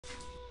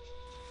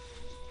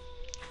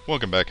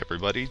Welcome back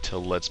everybody to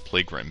Let's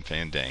Play Grim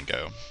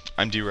Fandango.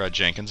 I'm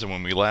Jenkins, and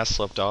when we last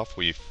left off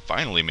we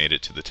finally made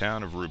it to the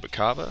town of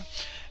Rubacava,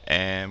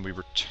 and we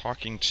were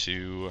talking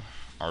to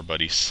our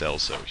buddy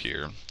Celso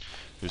here,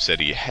 who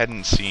said he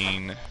hadn't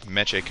seen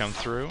Meche come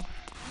through,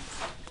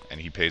 and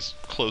he pays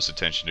close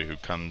attention to who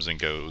comes and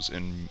goes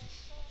in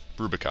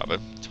Rubacava.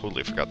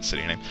 Totally forgot the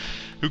city name.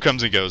 Who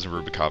comes and goes in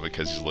Rubacava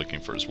because he's looking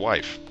for his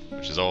wife,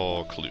 which is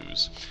all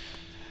clues.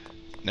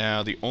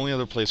 Now, the only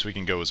other place we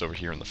can go is over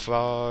here in the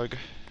fog,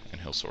 and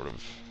he'll sort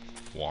of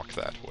walk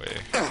that way.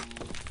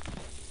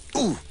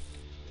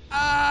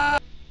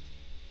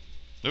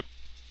 Nope.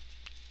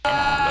 Come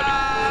on, buddy.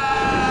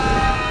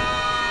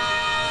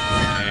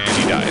 And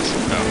he dies.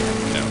 Oh,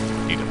 no,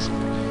 he doesn't.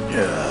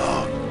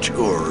 Yeah,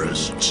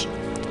 tourists.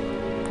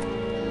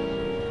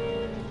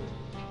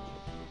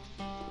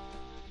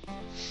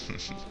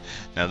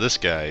 Now this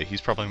guy, he's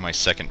probably my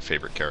second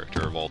favorite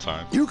character of all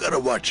time. You gotta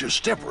watch your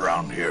step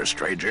around here,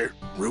 stranger.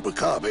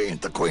 Rubacava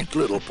ain't the quaint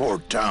little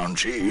port town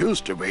she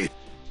used to be.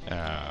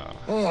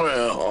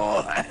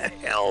 Well,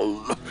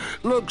 hell,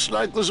 looks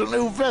like there's a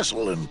new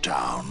vessel in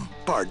town.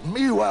 Pardon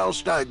me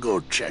whilst I go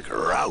check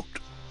her out.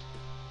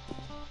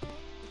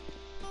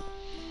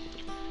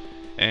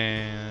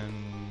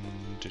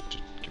 And give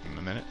him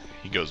a minute.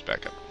 He goes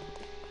back up.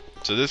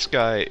 So this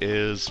guy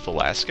is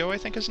Velasco, I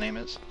think his name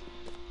is.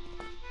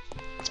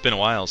 It's been a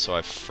while, so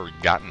I've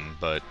forgotten,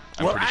 but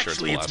I'm pretty sure it's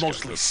Velasco. Well, actually, it's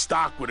mostly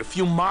stock with a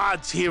few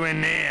mods here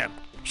and there.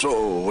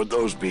 So, would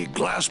those be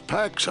glass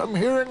packs I'm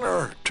hearing,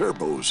 or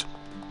turbos?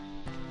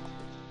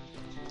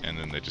 And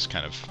then they just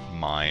kind of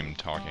mime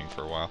talking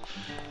for a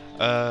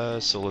while.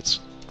 So let's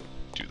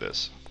do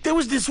this. There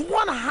was this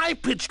one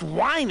high-pitched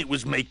whine it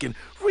was making,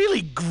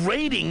 really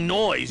grating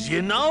noise,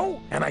 you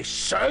know? And I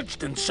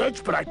searched and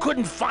searched, but I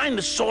couldn't find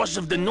the source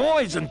of the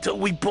noise until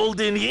we pulled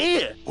in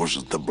here. Was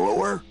it the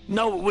blower?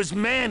 No, it was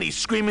Manny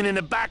screaming in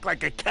the back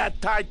like a cat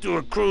tied to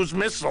a cruise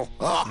missile.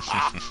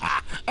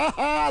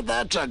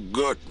 That's a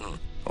good one.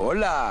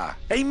 Hola.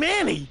 Hey,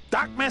 Manny,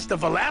 Dockmaster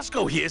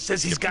Velasco here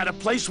says he's got a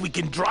place we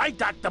can dry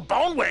dock the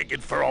bone wagon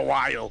for a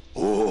while.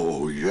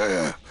 Oh,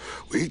 yeah.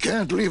 We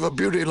can't leave a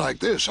beauty like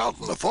this out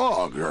in the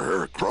fog, or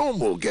her chrome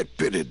will get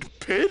pitted.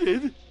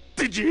 Pitted?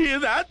 Did you hear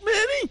that,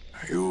 Manny?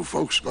 You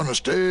folks gonna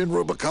stay in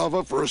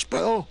Rubacava for a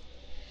spell?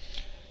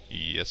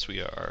 Yes,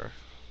 we are.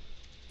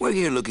 We're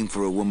here looking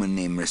for a woman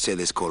named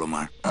Mercedes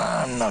Colomar.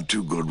 I'm not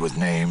too good with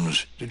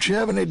names. Did she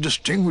have any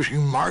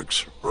distinguishing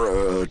marks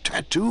or a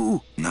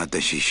tattoo? Not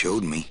that she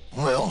showed me.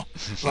 Well,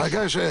 like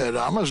I said,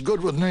 I'm as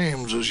good with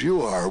names as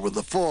you are with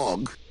the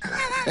fog.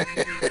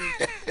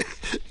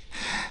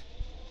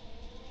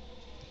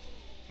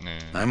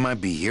 I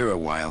might be here a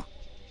while.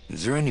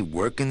 Is there any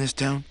work in this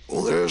town?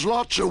 Well, there's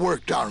lots of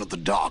work down at the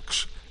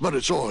docks, but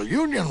it's all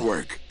union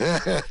work.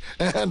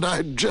 And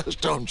I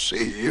just don't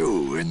see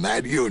you in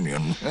that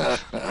union.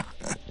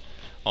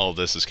 All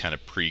this is kind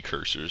of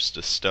precursors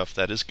to stuff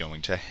that is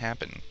going to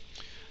happen.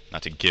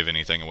 Not to give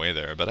anything away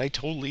there, but I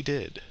totally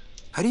did.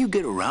 How do you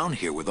get around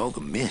here with all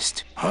the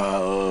mist?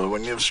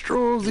 When you've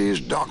strolled these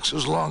docks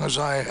as long as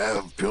I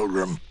have,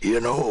 Pilgrim, you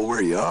know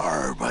where you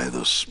are by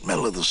the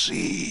smell of the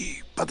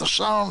sea, by the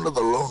sound of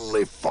the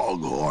lonely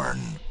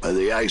foghorn, by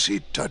the icy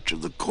touch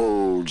of the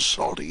cold,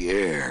 salty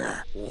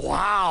air.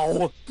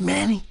 Wow.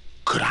 Manny,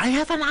 could I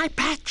have an eye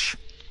patch?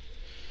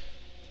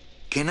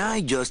 Can I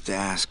just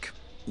ask,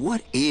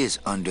 what is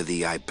under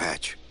the eye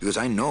patch? Because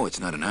I know it's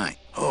not an eye.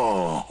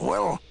 Oh,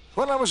 well,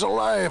 when I was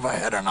alive, I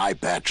had an eye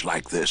patch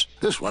like this.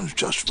 This one's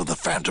just for the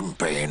phantom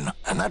pain.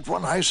 And that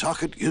one eye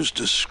socket used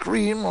to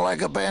scream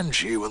like a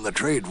banshee when the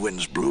trade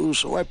winds blew,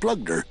 so I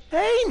plugged her.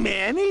 Hey,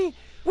 Manny,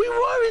 we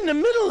were in the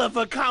middle of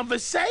a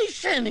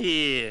conversation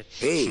here.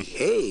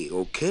 Hey,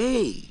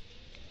 okay.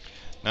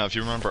 Now, if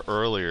you remember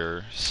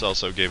earlier,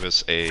 Celso gave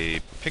us a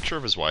picture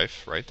of his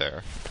wife right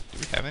there. Do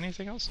we have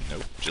anything else?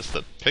 Nope, just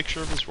the picture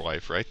of his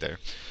wife right there.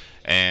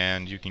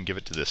 And you can give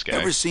it to this guy.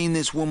 Ever seen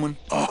this woman?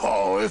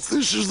 Oh, if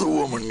this is the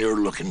woman you're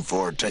looking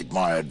for, take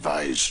my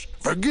advice.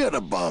 Forget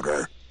about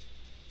her.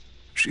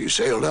 She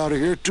sailed out of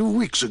here 2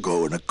 weeks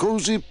ago in a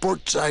cozy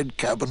portside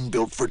cabin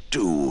built for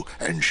two,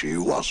 and she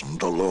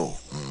wasn't alone.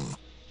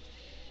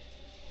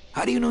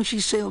 How do you know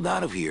she sailed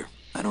out of here?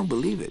 I don't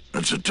believe it.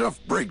 It's a tough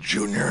break,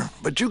 Junior,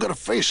 but you gotta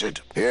face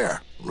it.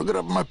 Here, look it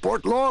up in my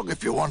port log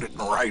if you want it in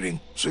writing.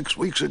 6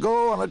 weeks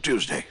ago on a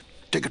Tuesday.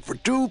 Ticket for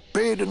two,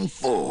 paid in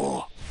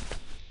full.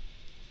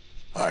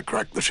 I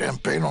cracked the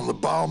champagne on the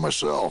bow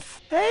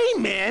myself. Hey,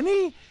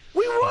 Manny,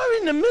 we were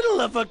in the middle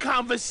of a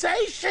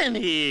conversation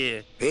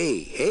here.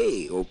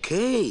 Hey,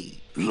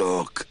 okay.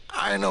 Look,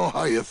 I know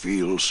how you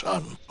feel,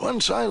 son.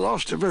 Once I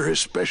lost a very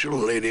special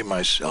lady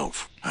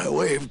myself. I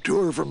waved to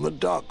her from the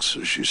docks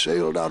as she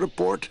sailed out of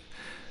port,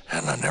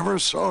 and I never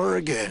saw her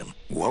again.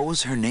 What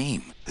was her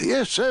name? The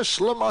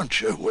SS La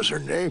Mancha was her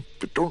name,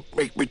 but don't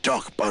make me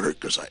talk about her,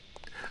 because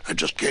I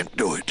just can't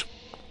do it.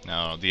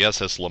 Now, the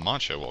SS La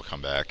Mancha will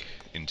come back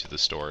into the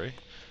story.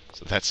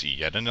 So that's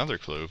yet another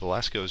clue.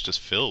 Velasco is just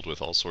filled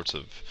with all sorts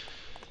of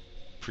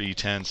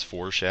pretense,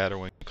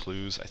 foreshadowing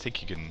clues. I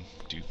think you can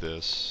do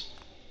this.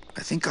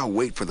 I think I'll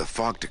wait for the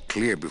fog to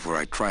clear before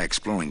I try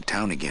exploring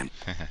town again.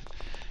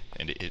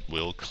 And it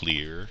will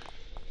clear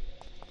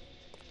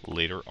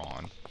later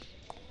on.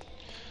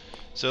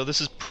 So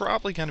this is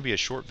probably going to be a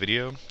short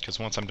video, because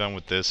once I'm done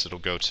with this, it'll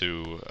go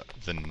to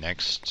the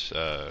next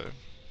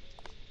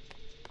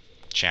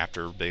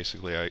chapter,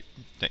 basically, I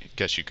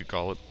guess you could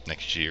call it.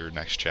 Next year,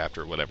 next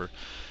chapter, whatever.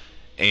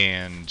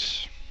 And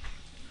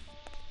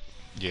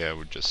yeah,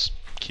 we'll just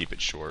keep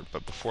it short.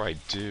 But before I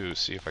do,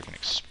 see if I can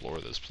explore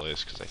this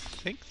place, because I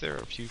think there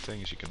are a few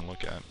things you can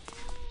look at.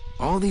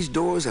 All these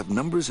doors have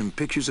numbers and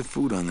pictures of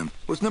food on them.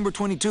 What's number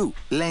 22?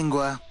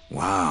 Lengua.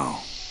 Wow.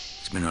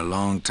 It's been a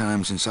long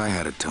time since I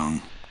had a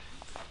tongue.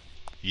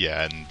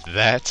 Yeah, and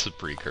that's a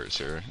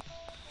precursor,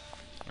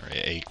 or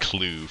a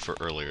clue for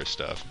earlier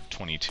stuff.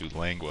 22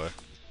 Lengua,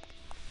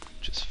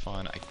 which is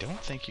fun. I don't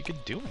think you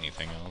could do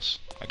anything else.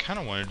 I kind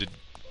of wanted to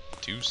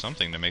do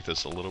something to make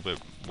this a little bit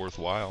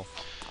worthwhile.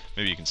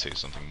 Maybe you can say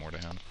something more to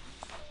him.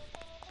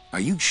 Are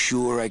you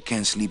sure I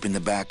can't sleep in the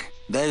back?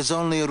 There's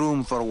only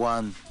room for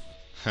one.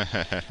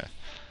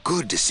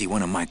 Good to see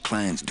one of my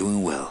clients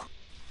doing well.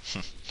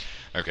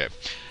 Okay,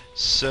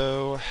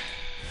 so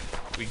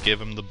we give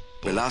him the book.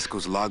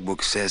 Velasco's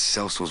logbook says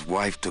Celso's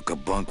wife took a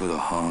bunk with a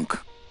hunk.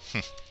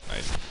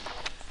 Nice.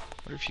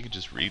 What if you could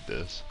just read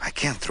this? I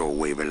can't throw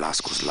away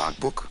Velasco's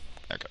logbook.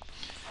 Okay,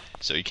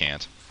 so you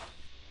can't.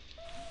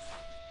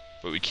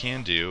 What we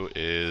can do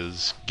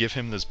is give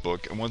him this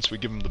book, and once we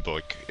give him the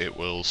book, it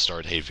will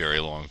start a very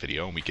long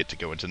video, and we get to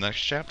go into the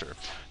next chapter.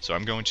 So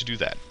I'm going to do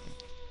that.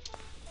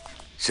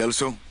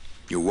 Celso,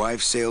 your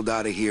wife sailed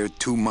out of here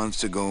 2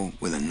 months ago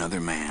with another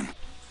man.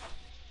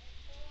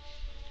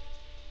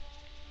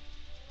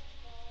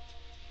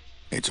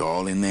 It's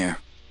all in there.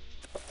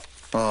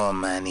 Oh,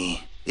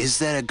 Manny. Is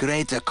there a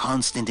greater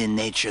constant in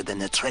nature than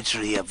the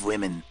treachery of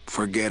women?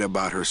 Forget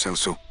about her,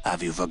 Celso.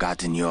 Have you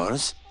forgotten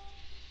yours?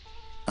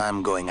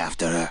 I'm going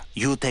after her.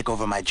 You take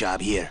over my job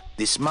here.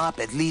 This mop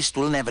at least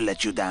will never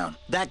let you down.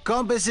 That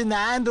compass in the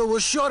handle will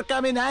sure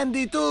come in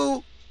handy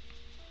too.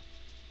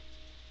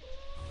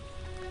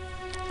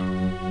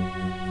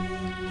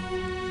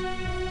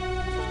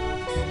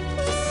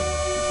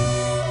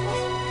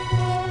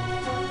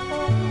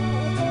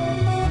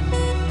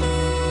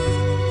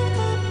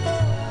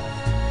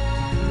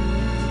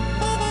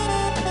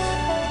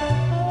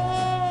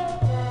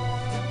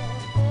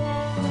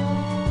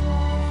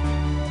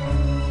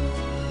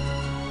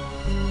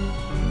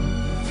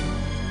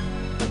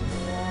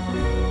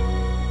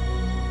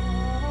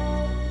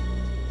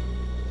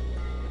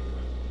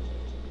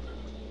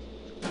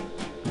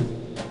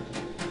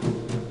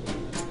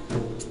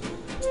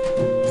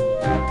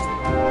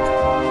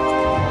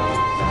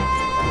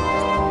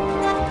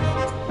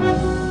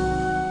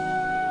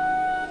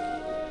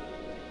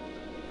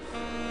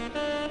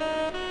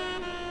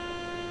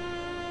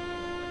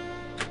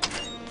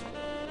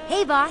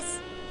 Hey, boss.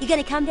 You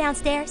gonna come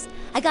downstairs?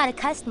 I got a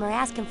customer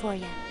asking for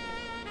you.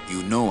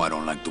 You know I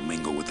don't like to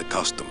mingle with the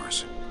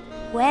customers.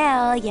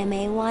 Well, you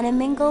may want to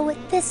mingle with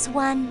this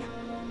one.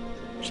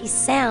 She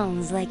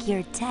sounds like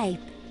your type.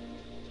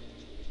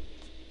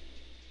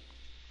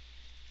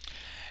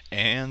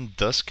 And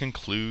thus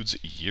concludes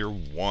year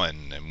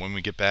 1. And when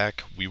we get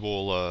back, we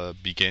will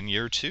begin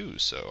year 2.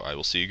 So I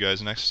will see you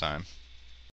guys next time.